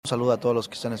saludo a todos los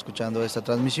que están escuchando esta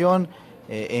transmisión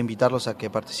e invitarlos a que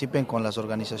participen con las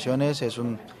organizaciones. Es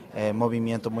un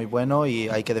movimiento muy bueno y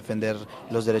hay que defender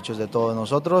los derechos de todos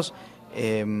nosotros.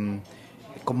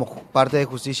 Como parte de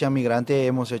Justicia Migrante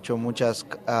hemos hecho muchas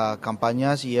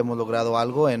campañas y hemos logrado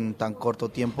algo en tan corto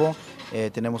tiempo.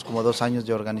 Tenemos como 2 años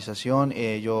de organización,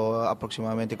 yo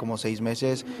aproximadamente como 6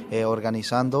 meses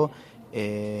organizando.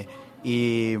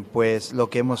 Y pues lo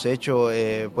que hemos hecho,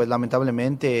 pues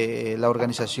lamentablemente la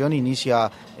organización inicia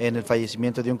en el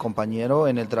fallecimiento de un compañero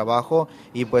en el trabajo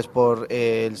y pues por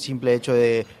el simple hecho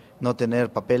de no tener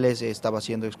papeles estaba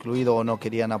siendo excluido o no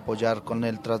querían apoyar con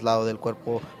el traslado del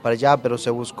cuerpo para allá, pero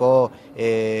se buscó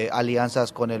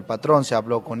alianzas con el patrón, se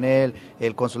habló con él,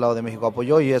 el Consulado de México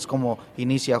apoyó y es como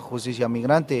inicia Justicia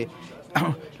Migrante.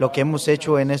 Lo que hemos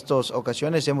hecho en estas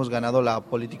ocasiones, hemos ganado la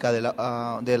política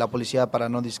de la policía para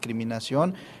no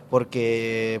discriminación,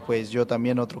 porque pues yo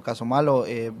también, otro caso malo,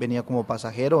 venía como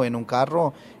pasajero en un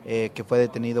carro que fue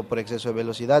detenido por exceso de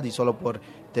velocidad y solo por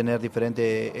tener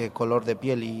diferente color de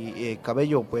piel y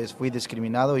cabello, pues fui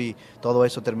discriminado y todo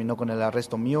eso terminó con el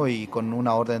arresto mío y con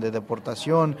una orden de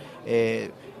deportación.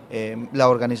 La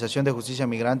organización de Justicia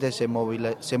Migrante se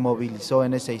movilizó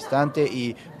en ese instante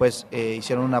y pues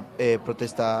hicieron una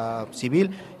protesta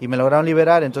civil y me lograron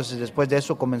liberar. Entonces después de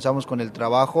eso comenzamos con el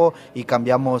trabajo y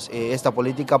cambiamos esta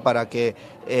política para que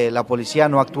la policía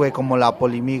no actúe como la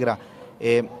polimigra.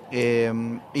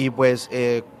 Y pues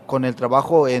con el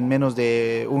trabajo en menos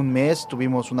de un mes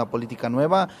tuvimos una política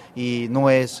nueva y no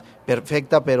es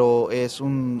perfecta, pero es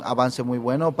un avance muy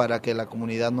bueno para que la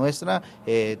comunidad nuestra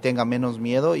tenga menos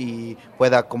miedo y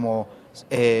pueda como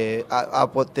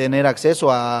tener acceso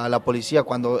a la policía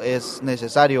cuando es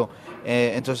necesario.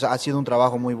 Entonces ha sido un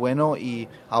trabajo muy bueno y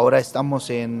ahora estamos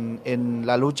en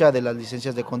la lucha de las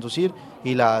licencias de conducir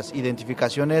y las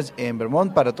identificaciones en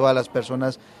Vermont para todas las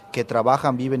personas que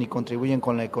trabajan, viven y contribuyen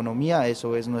con la economía.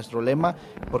 Eso es nuestro lema,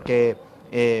 porque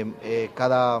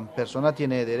cada persona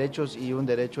tiene derechos y un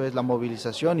derecho es la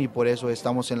movilización y por eso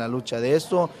estamos en la lucha de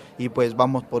esto y pues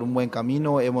vamos por un buen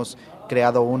camino. Hemos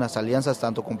creado unas alianzas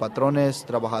tanto con patrones,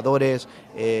 trabajadores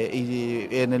y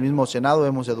en el mismo Senado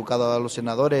hemos educado a los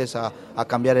senadores a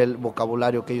cambiar el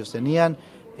vocabulario que ellos tenían.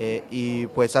 Y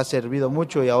pues ha servido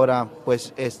mucho y ahora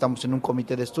pues estamos en un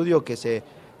comité de estudio que se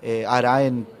hará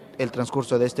en el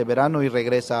transcurso de este verano y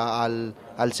regresa al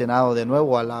Senado de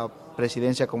nuevo, a la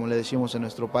presidencia, como le decimos en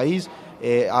nuestro país,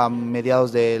 a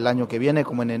mediados del año que viene,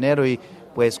 como en enero, y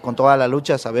pues con toda la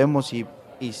lucha sabemos y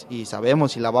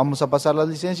sabemos si la vamos a pasar las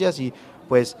licencias y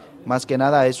pues más que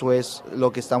nada eso es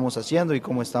lo que estamos haciendo y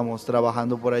cómo estamos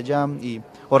trabajando por allá y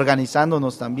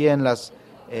organizándonos también. Las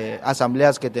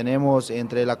asambleas que tenemos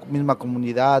entre la misma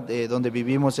comunidad donde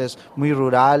vivimos es muy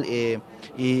rural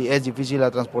y es difícil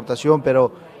la transportación,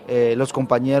 pero los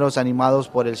compañeros animados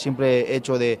por el simple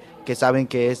hecho de que saben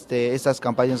que estas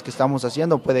campañas que estamos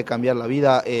haciendo puede cambiar la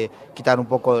vida, quitar un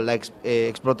poco la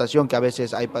explotación, que a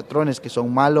veces hay patrones que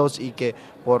son malos y que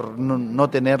por no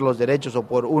tener los derechos o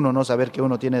por uno no saber que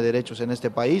uno tiene derechos en este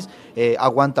país,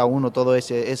 aguanta uno todas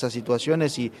esas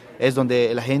situaciones y es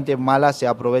donde la gente mala se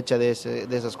aprovecha de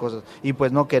esas cosas y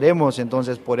pues no queremos.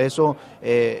 Entonces por eso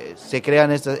se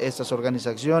crean estas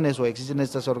organizaciones o existen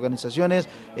estas organizaciones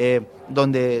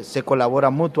donde se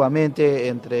colabora mutuamente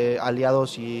entre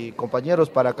aliados y compañeros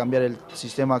para cambiar el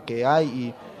sistema que hay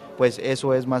y pues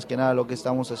eso es más que nada lo que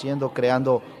estamos haciendo,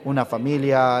 creando una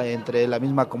familia entre la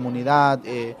misma comunidad,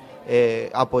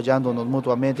 apoyándonos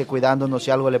mutuamente, cuidándonos.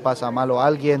 Si algo le pasa malo a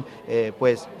alguien,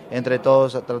 pues entre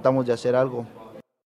todos tratamos de hacer algo.